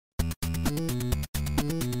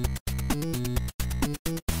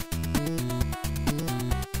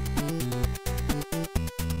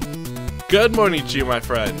Good morning to you, my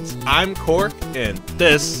friends. I'm Cork, and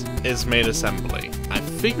this is Main Assembly. I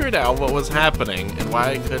figured out what was happening and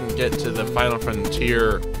why I couldn't get to the Final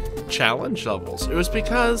Frontier challenge levels. It was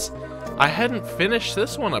because I hadn't finished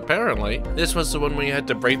this one, apparently. This was the one where you had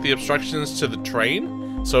to break the obstructions to the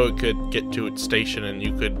train so it could get to its station and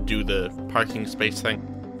you could do the parking space thing.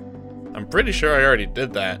 I'm pretty sure I already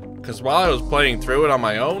did that, because while I was playing through it on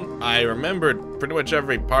my own, I remembered pretty much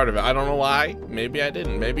every part of it. I don't know why. Maybe I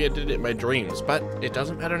didn't. Maybe I did it in my dreams, but it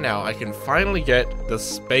doesn't matter now. I can finally get the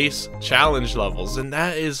space challenge levels, and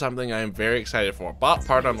that is something I am very excited for. Bot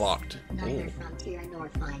part unlocked. Neither frontier nor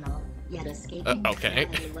final, yet escaping okay.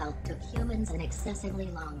 wealth took humans an excessively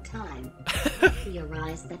long time.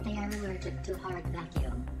 Theorized that they are allergic to hard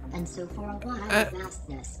vacuum, and so for a while the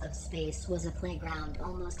vastness of space was a playground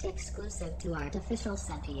almost exclusive to artificial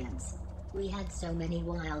sentience. We had so many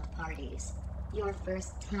wild parties. Your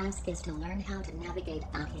first task is to learn how to navigate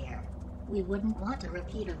out here. We wouldn't want a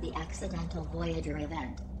repeat of the accidental Voyager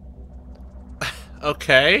event.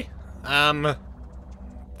 Okay.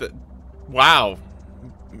 Wow.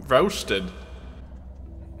 Roasted.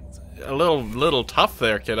 A little tough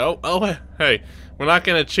there, kiddo. Oh, hey, we're not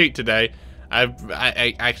gonna cheat today.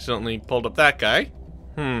 I accidentally pulled up that guy.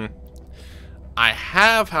 I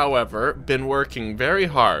have, however, been working very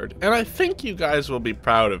hard, and I think you guys will be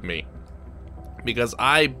proud of me, because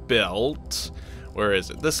I built, where is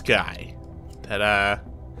it? This guy. Ta-da.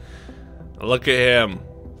 Look at him.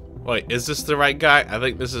 Wait, is this the right guy? I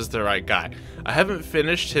think this is the right guy. I haven't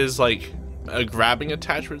finished his, like, grabbing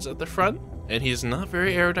attachments at the front, and he's not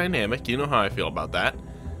very aerodynamic. You know how I feel about that.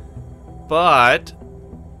 But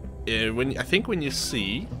I think when you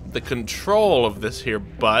see the control of this here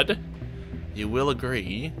bud, you will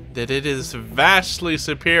agree that it is vastly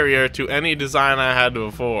superior to any design I had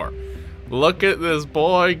before. Look at this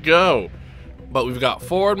boy go. But we've got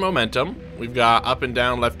forward momentum, we've got up and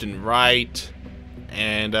down, left and right,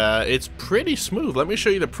 and it's pretty smooth. Let me show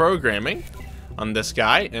you the programming on this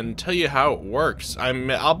guy and tell you how it works.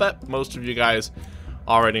 I'll bet most of you guys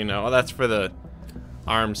already know. That's for the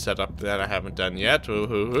arm setup that I haven't done yet.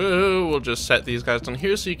 We'll just set these guys down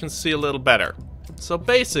here so you can see a little better. So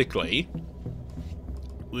basically,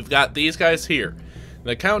 we've got these guys here,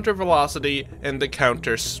 the counter velocity and the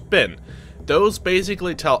counter spin. Those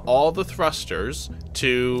basically tell all the thrusters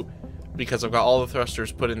to, because I've got all the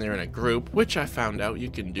thrusters put in there in a group, which I found out you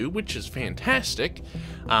can do, which is fantastic.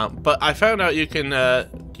 But I found out you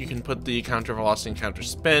can put the counter velocity and counter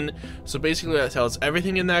spin. So basically that tells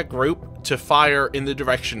everything in that group to fire in the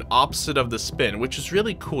direction opposite of the spin, which is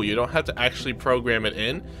really cool. You don't have to actually program it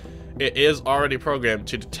in. It is already programmed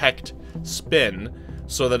to detect spin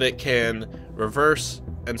so that it can reverse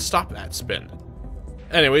and stop that spin.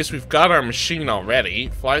 Anyways, we've got our machine already.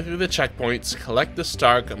 Fly through the checkpoints, collect the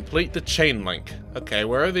star, complete the chain link. Okay,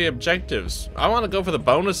 where are the objectives? I want to go for the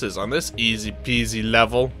bonuses on this easy peasy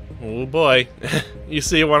level. Oh boy. You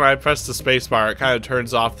see, when I press the spacebar, it kind of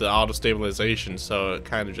turns off the auto stabilization, so it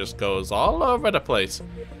kind of just goes all over the place.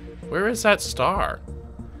 Where is that star?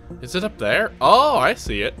 Is it up there? Oh, I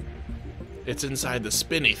see it. It's inside the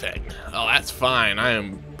spinny thing. Oh, that's fine. I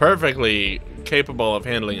am perfectly capable of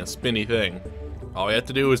handling a spinny thing. All we have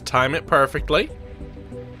to do is time it perfectly,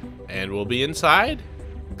 and we'll be inside,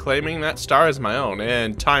 claiming that star as my own,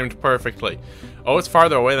 and timed perfectly. Oh, it's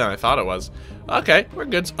farther away than I thought it was. Okay, we're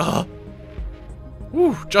good. Oh,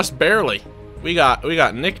 whew, just barely. We got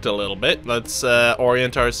nicked a little bit. Let's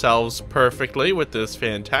orient ourselves perfectly with this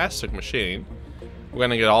fantastic machine. We're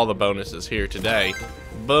gonna get all the bonuses here today.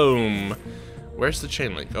 Boom. Where's the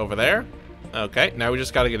chain link? Over there? Okay, now we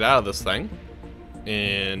just gotta get out of this thing.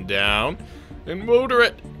 And down. And motor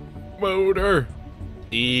it. Motor.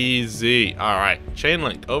 Easy. Alright, chain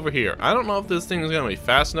link over here. I don't know if this thing is gonna be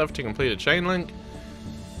fast enough to complete a chain link.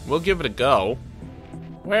 We'll give it a go.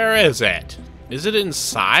 Where is it? Is it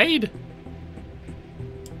inside?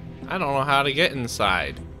 I don't know how to get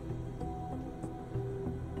inside.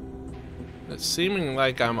 It's seeming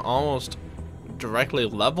like I'm almost directly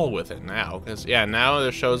level with it now, because yeah, now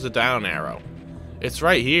it shows a down arrow. It's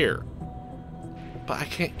right here, but I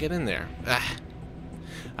can't get in there.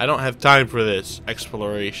 I don't have time for this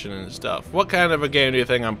exploration and stuff. What kind of a game do you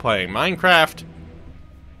think I'm playing? Minecraft?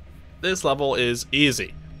 This level is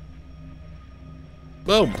easy.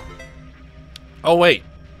 Boom. Oh wait.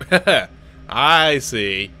 I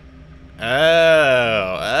see.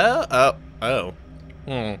 Oh.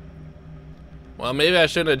 Well, maybe I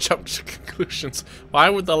shouldn't have jumped to conclusions. Why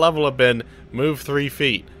would the level have been move 3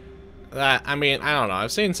 feet? I mean, I don't know.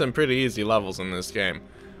 I've seen some pretty easy levels in this game,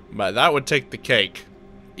 but that would take the cake,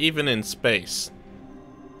 even in space.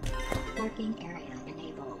 Parking area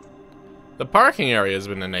enabled. The parking area has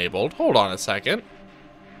been enabled. Hold on a second.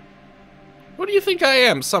 What do you think I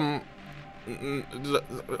am? Some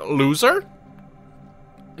loser?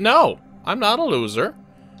 No, I'm not a loser.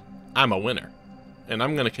 I'm a winner. And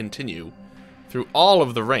I'm going to continue through all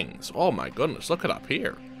of the rings. Oh my goodness, look it up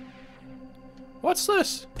here. What's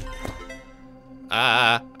this? When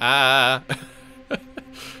I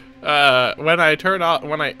turn out,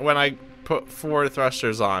 when I put forward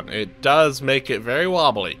thrusters on, it does make it very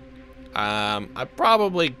wobbly. I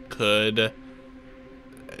probably could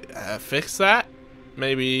fix that.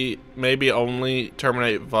 Maybe only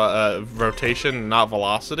terminate rotation, not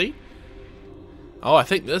velocity. Oh, I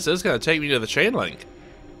think this is gonna take me to the chain link.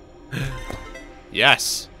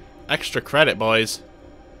 Yes, extra credit, boys.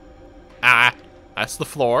 Ah, that's the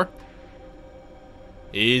floor.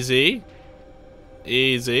 Easy,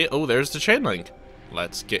 easy. Oh, there's the chain link.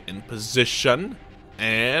 Let's get in position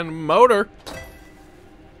and motor.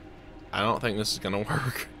 I don't think this is gonna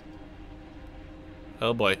work.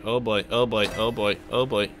 Oh boy, oh boy, oh boy, oh boy, oh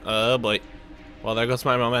boy, oh boy. Well, there goes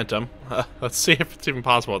my momentum. Let's see if it's even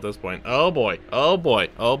possible at this point. Oh boy, oh boy,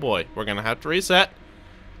 oh boy. We're gonna have to reset.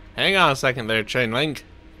 Hang on a second there, chain link.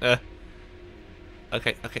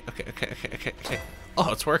 Okay.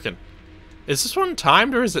 Oh, it's working. Is this one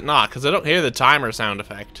timed or is it not? Because I don't hear the timer sound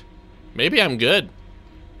effect. Maybe I'm good.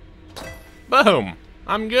 Boom.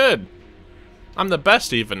 I'm good. I'm the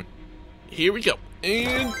best even. Here we go.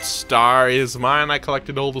 And star is mine. I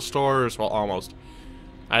collected all the stars. Well, almost.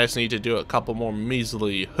 I just need to do a couple more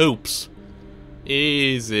measly hoops.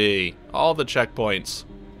 Easy. All the checkpoints.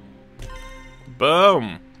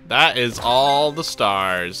 Boom. That is all the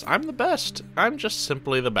stars. I'm the best. I'm just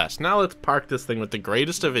simply the best. Now let's park this thing with the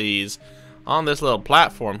greatest of ease on this little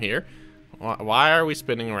platform here. Why are we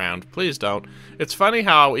spinning around? Please don't. It's funny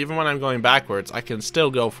how even when I'm going backwards, I can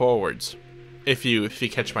still go forwards. If you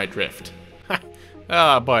catch my drift.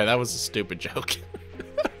 Oh boy, that was a stupid joke.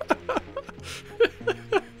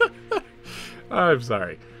 I'm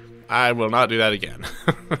sorry. I will not do that again.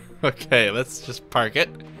 Okay, let's just park it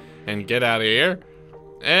and get out of here.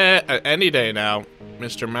 Any day now,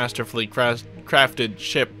 Mr. Masterfully crafted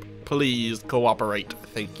ship, please cooperate.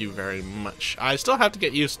 Thank you very much. I still have to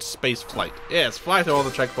get used to space flight. Yes, fly through all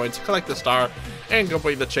the checkpoints, collect the star, and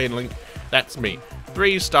complete the chain link. That's me.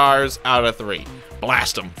 3 stars out of 3.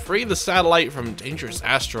 Blast them. Free the satellite from dangerous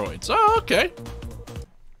asteroids. Oh, okay.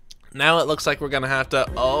 Now it looks like we're gonna have to.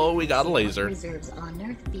 Oh, we got a laser. Reserves on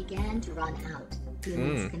Earth began to run out.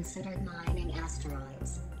 Humans considered mining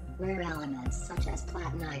asteroids. Rare elements such as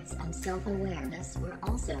platinites and self-awareness were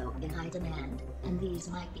also in high demand, and these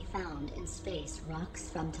might be found in space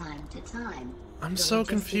rocks from time to time. I'm The so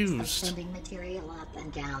logistics of confused. sending material up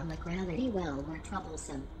and down the gravity well were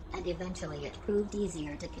troublesome, and eventually it proved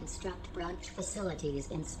easier to construct branch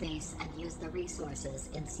facilities in space and use the resources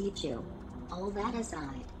in situ. All that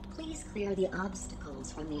aside, please clear the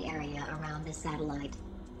obstacles from the area around the satellite.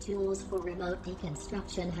 Tools for remote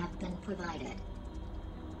deconstruction have been provided.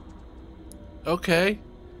 Okay.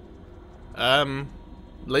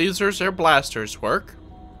 Lasers or blasters work.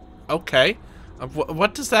 Okay.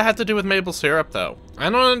 What does that have to do with maple syrup, though?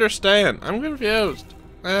 I don't understand. I'm confused.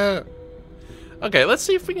 Okay, let's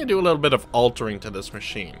see if we can do a little bit of altering to this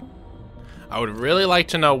machine. I would really like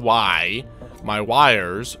to know why my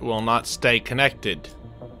wires will not stay connected.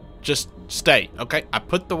 Just stay, okay? I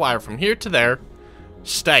put the wire from here to there.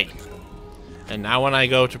 Stay. And now when I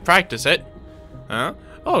go to practice it, huh?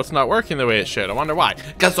 Oh, it's not working the way it should. I wonder why.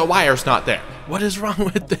 Because the wire's not there. What is wrong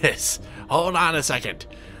with this? Hold on a second.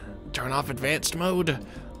 Turn off advanced mode.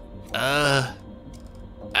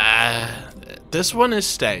 This one is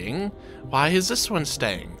staying. Why is this one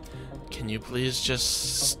staying? Can you please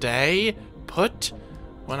just stay put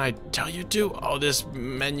when I tell you to? Oh, this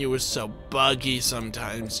menu is so buggy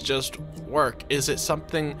sometimes. Just work. Is it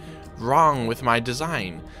something wrong with my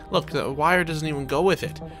design? Look, the wire doesn't even go with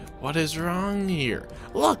it. What is wrong here?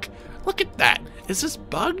 Look at that. Is this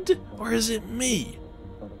bugged or is it me?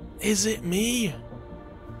 Is it me?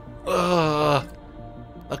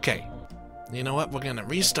 Okay. You know what? We're gonna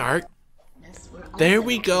restart. There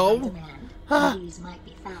we go. Huh.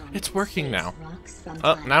 It's working now.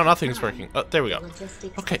 Oh, now nothing's working. Oh, there we go.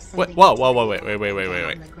 Okay. Wait. Whoa. Wait.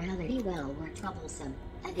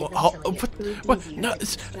 What? No.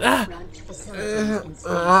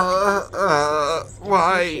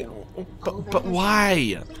 Why? But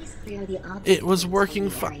why? It was working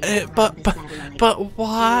fine. But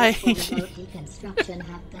why?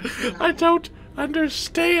 I don't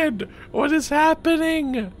understand what is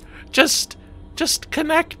happening. Just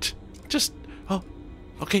connect. Oh,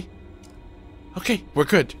 okay. Okay, we're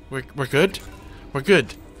good. We're good.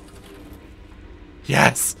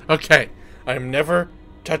 Yes! Okay. I'm never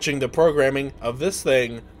touching the programming of this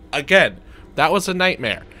thing again. That was a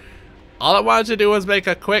nightmare. All I wanted to do was make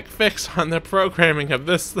a quick fix on the programming of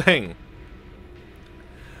this thing.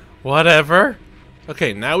 Whatever.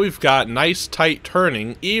 Okay, now we've got nice tight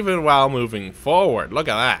turning even while moving forward. Look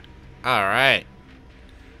at that. Alright.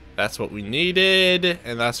 That's what we needed,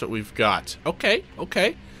 and that's what we've got. Okay,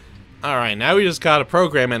 okay. Alright, now we just gotta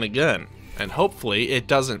program in a gun. And hopefully it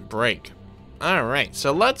doesn't break. Alright,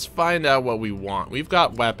 so let's find out what we want. We've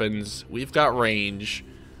got weapons, we've got range,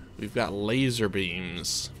 we've got laser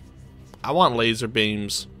beams. I want laser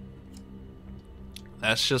beams.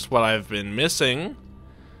 That's just what I've been missing.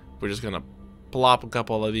 We're just gonna plop a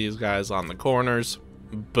couple of these guys on the corners.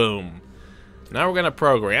 Boom. Now we're gonna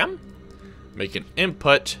program. Make an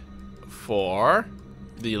input for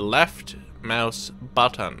the left mouse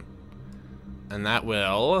button. And that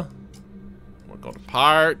will... We'll go to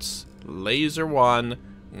parts, laser 1,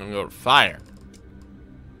 I'm gonna go to fire.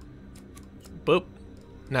 Boop.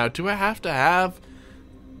 Now, do I have to have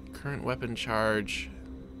current weapon charge?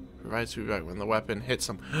 Provides feedback when the weapon hits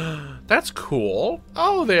them. That's cool.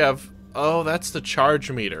 Oh, they have... Oh, that's the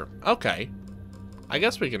charge meter. Okay. I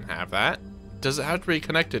guess we can have that. Does it have to be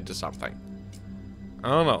connected to something? I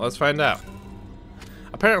don't know. Let's find out.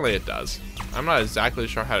 Apparently it does. I'm not exactly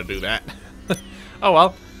sure how to do that. Oh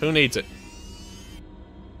well, who needs it?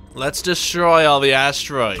 Let's destroy all the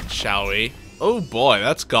asteroids, shall we? Oh boy,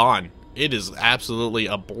 that's gone. It is absolutely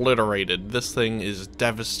obliterated. This thing is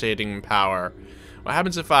devastating power. What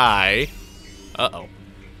happens if I... Uh-oh.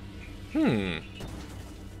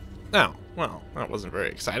 Oh, well, that wasn't very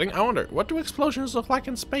exciting. I wonder, what do explosions look like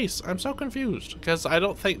in space? I'm so confused, because I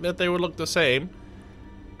don't think that they would look the same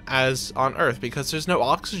as on Earth, because there's no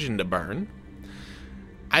oxygen to burn.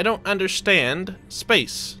 I don't understand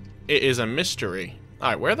space. It is a mystery.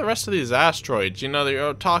 Alright, where are the rest of these asteroids? You know,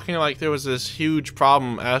 they're talking like there was this huge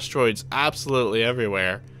problem, asteroids absolutely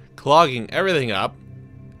everywhere, clogging everything up.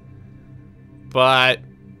 But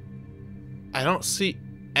I don't see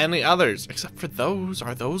any others, except for those.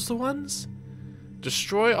 Are those the ones?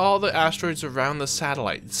 Destroy all the asteroids around the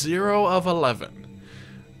satellite. 0 of 11.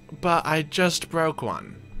 But I just broke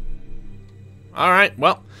one. Alright,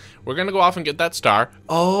 well, we're gonna go off and get that star.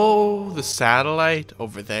 Oh, the satellite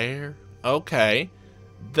over there. Okay.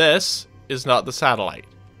 This is not the satellite.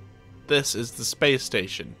 This is the space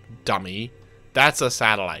station, dummy. That's a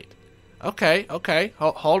satellite. Okay, okay,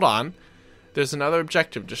 hold on. There's another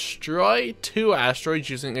objective. Destroy 2 asteroids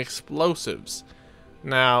using explosives.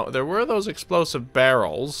 Now, there were those explosive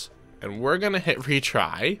barrels, and we're gonna hit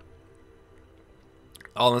retry.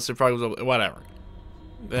 Unless it probably... whatever.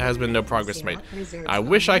 There has been no progress made. I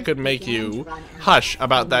wish I could make you hush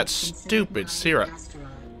about that stupid syrup.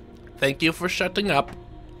 Thank you for shutting up.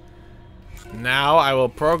 Now I will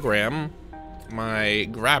program my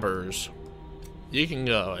grabbers. You can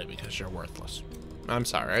go away because you're worthless. I'm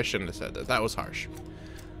sorry, I shouldn't have said that. That was harsh.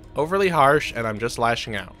 Overly harsh, and I'm just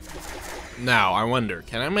lashing out. Now, I wonder,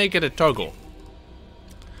 can I make it a toggle?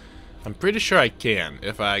 I'm pretty sure I can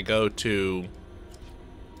if I go to...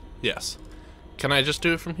 Yes. Can I just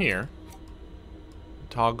do it from here?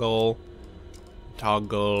 Toggle.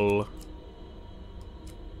 Toggle.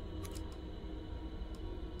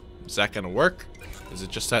 Is that gonna work? Is it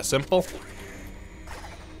just that simple?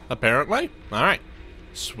 Apparently. Alright.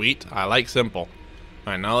 Sweet. I like simple.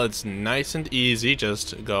 Alright, now it's nice and easy.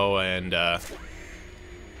 Just go and,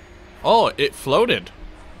 Oh, it floated.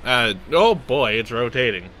 Oh boy, it's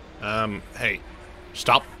rotating. Hey.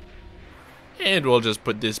 Stop. And we'll just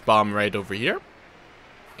put this bomb right over here.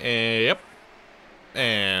 Yep.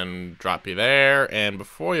 And drop you there. And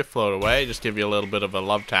before you float away, just give you a little bit of a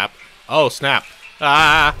love tap. Oh, snap.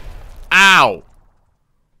 Ah! Ow!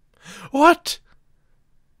 What?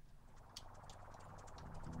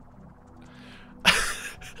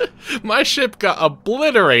 My ship got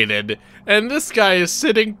obliterated, and this guy is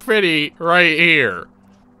sitting pretty right here.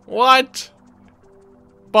 What?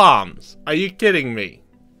 Bombs. Are you kidding me?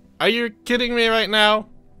 Are you kidding me right now?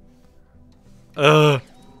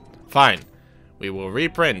 Fine. We will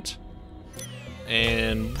reprint.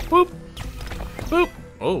 And boop. Boop.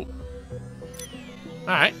 Oh.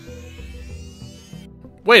 Alright.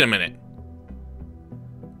 Wait a minute.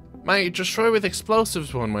 My destroy with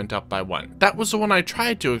explosives one went up by 1. That was the one I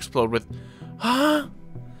tried to explode with. Huh?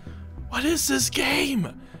 What is this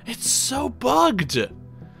game? It's so bugged.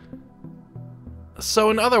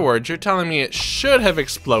 So in other words, you're telling me it should have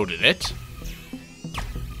exploded it,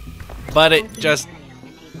 but it just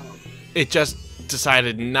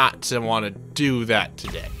decided not to want to do that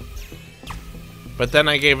today. But then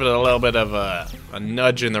I gave it a little bit of a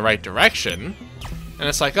nudge in the right direction, And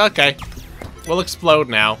it's like, okay, we'll explode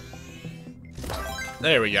now.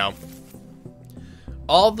 There we go.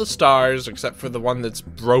 All the stars, except for the one that's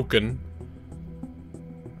broken.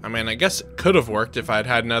 I mean, I guess it could have worked if I'd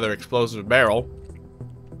had another explosive barrel.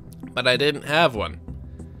 But I didn't have one.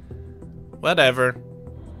 Whatever.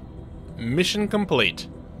 Mission complete.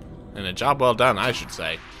 And a job well done, I should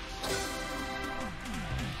say.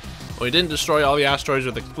 We didn't destroy all the asteroids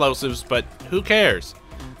with explosives, but who cares?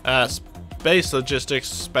 Space logistics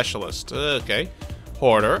specialist. Okay.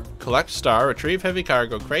 Hoarder. Collect star. Retrieve heavy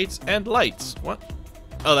cargo crates and lights. What?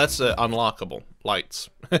 Oh, that's unlockable. Lights.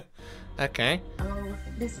 Okay. Oh,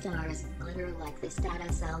 the stars glitter like the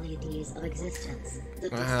status LEDs of existence. The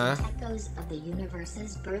distant echoes of the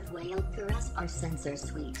universe's birth wail caress our sensor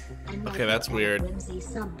suite. And okay, that's weird. Whimsy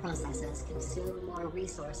sub-processes consume more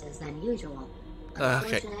resources than usual.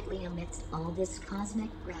 Okay. Unfortunately, amidst all this cosmic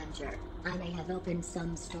grandeur, I may have opened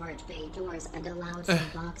some storage bay doors and allowed some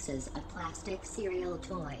boxes of plastic cereal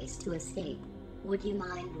toys to escape. Would you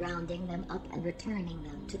mind rounding them up and returning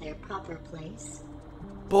them to their proper place?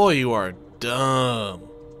 Boy, you are dumb.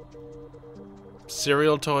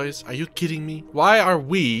 Cereal toys? Are you kidding me? Why are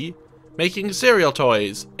we making cereal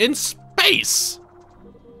toys in space?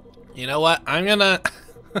 You know what? I'm gonna...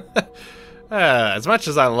 as much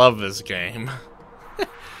as I love this game,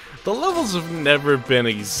 the levels have never been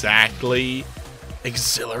exactly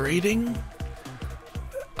exhilarating.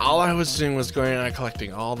 All I was doing was going around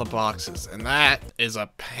collecting all the boxes, and that is a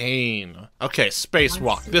pain. Okay,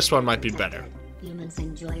 spacewalk. This one might be better. Humans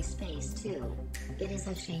enjoy space too. It is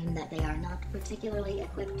a shame that they are not particularly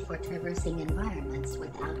equipped for traversing environments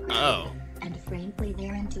without gravity. Oh. And frankly,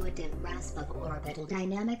 their intuitive grasp of orbital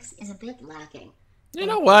dynamics is a bit lacking. You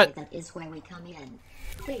know what? That is where we come in.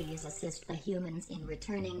 Please assist the humans in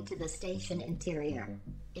returning to the station interior.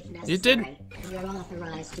 If necessary, we are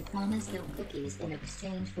authorized to promise them cookies in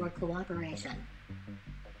exchange for cooperation.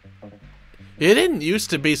 You didn't used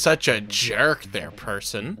to be such a jerk there,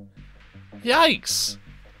 person. Yikes.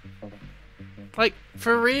 Like,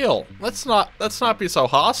 for real. Let's not be so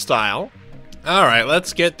hostile. Alright,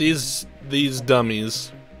 let's get these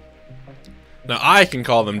dummies. Now, I can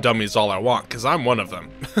call them dummies all I want, because I'm one of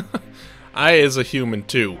them. I is a human,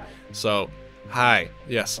 too. So, hi.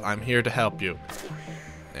 Yes, I'm here to help you.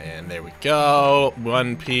 And there we go.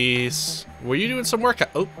 One piece. Were you doing some work?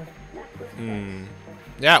 Oh.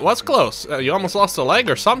 Yeah, it was close. You almost lost a leg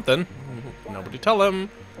or something. Nobody tell him.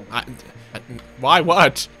 Why,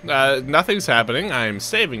 what? Nothing's happening. I'm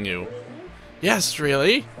saving you. Yes,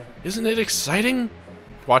 really? Isn't it exciting?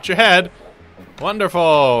 Watch your head.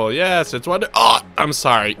 Wonderful. Yes, it's wonderful. Oh, I'm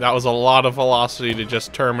sorry. That was a lot of velocity to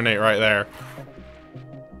just terminate right there.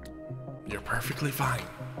 You're perfectly fine.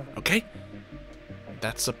 Okay?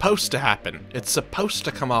 That's supposed to happen. It's supposed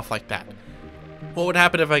to come off like that. What would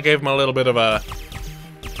happen if I gave him a little bit of a...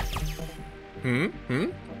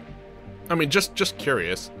 I mean, just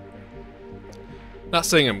curious. Not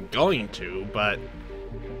saying I'm going to, but...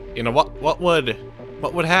 You know, what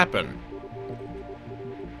would happen?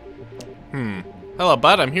 Hello,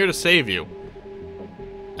 bud. I'm here to save you.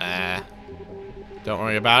 Don't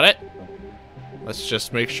worry about it. Let's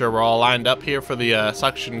just make sure we're all lined up here for the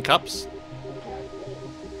suction cups.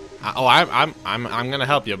 I'm gonna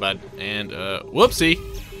help you, bud. And whoopsie.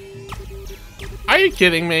 Are you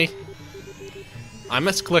kidding me? I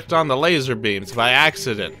misclicked on the laser beams by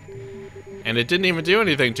accident, and it didn't even do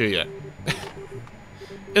anything to you.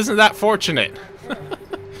 Isn't that fortunate?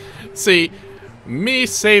 See. Me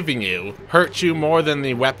saving you hurt you more than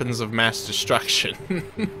the weapons of mass destruction.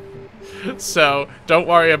 So, don't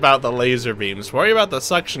worry about the laser beams. Worry about the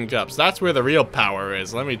suction cups. That's where the real power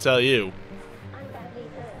is, let me tell you.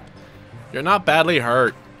 You're not badly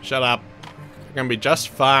hurt. Shut up. You're gonna be just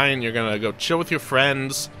fine. You're gonna go chill with your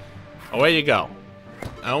friends. Away you go.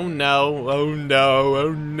 Oh no, oh no,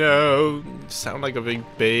 oh no. You sound like a big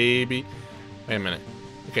baby. Wait a minute.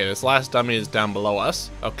 Okay, this last dummy is down below us.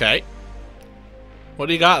 Okay. What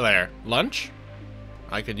do you got there? Lunch?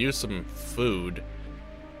 I could use some food.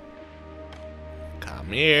 Come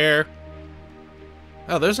here.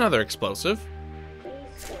 Oh, there's another explosive.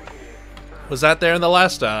 Was that there in the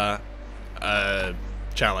last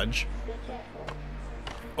challenge?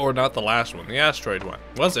 Or not the last one, the asteroid one.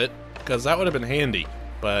 Was it? Because that would have been handy,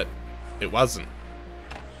 but it wasn't.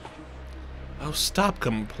 Oh, stop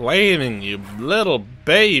complaining, you little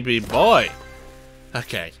baby boy.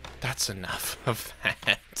 Okay. That's enough of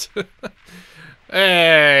that.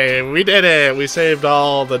 Hey, we did it! We saved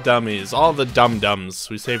all the dummies, all the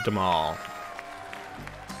dum-dums. We saved them all.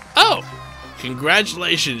 Oh!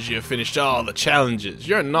 Congratulations, you have finished all the challenges.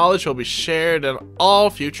 Your knowledge will be shared in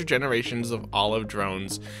all future generations of Olive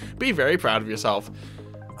drones. Be very proud of yourself.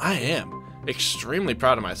 I am extremely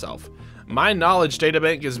proud of myself. My knowledge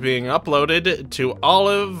databank is being uploaded to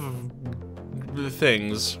Olive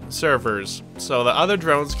things, servers, so the other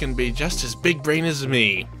drones can be just as big brain as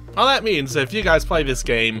me. All that means that if you guys play this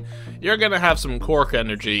game, you're gonna have some Quark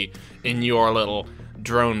energy in your little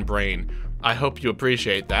drone brain. I hope you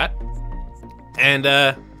appreciate that. And,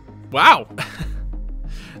 wow.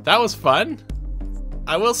 That was fun.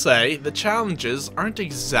 I will say, the challenges aren't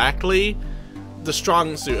exactly the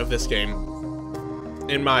strong suit of this game,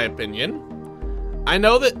 in my opinion. I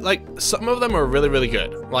know that, like, some of them are really, really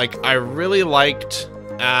good. Like, I really liked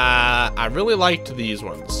these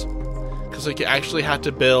ones. Because, like, you actually had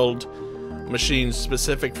to build machines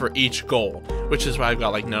specific for each goal. Which is why I've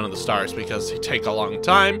got, like, none of the stars, because they take a long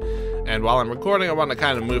time. And while I'm recording, I want to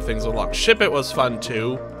kind of move things along. Ship It was fun,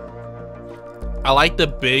 too. I like the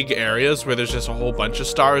big areas where there's just a whole bunch of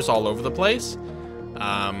stars all over the place.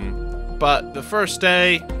 But the first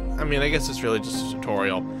day, I mean, I guess it's really just a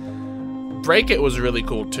tutorial. Break It was really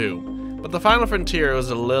cool too, but the Final Frontier was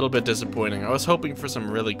a little bit disappointing. I was hoping for some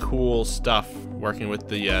really cool stuff working with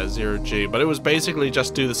the Zero-G, but it was basically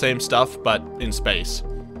just do the same stuff, but in space.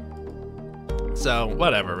 So,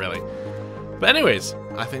 whatever, really. But anyways,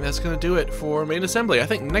 I think that's going to do it for Main Assembly. I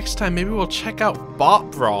think next time maybe we'll check out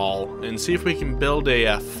Bot Brawl and see if we can build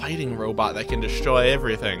a fighting robot that can destroy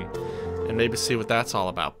everything, and maybe see what that's all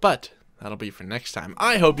about. But that'll be for next time.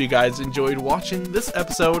 I hope you guys enjoyed watching this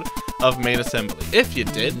episode of Main Assembly. If you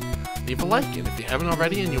did, leave a like, and if you haven't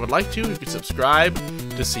already and you would like to, you can subscribe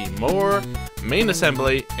to see more Main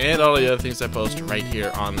Assembly and all the other things I post right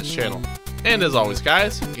here on this channel. And as always,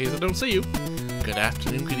 guys, in case I don't see you, good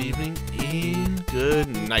afternoon, good evening, and good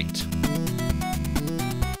night.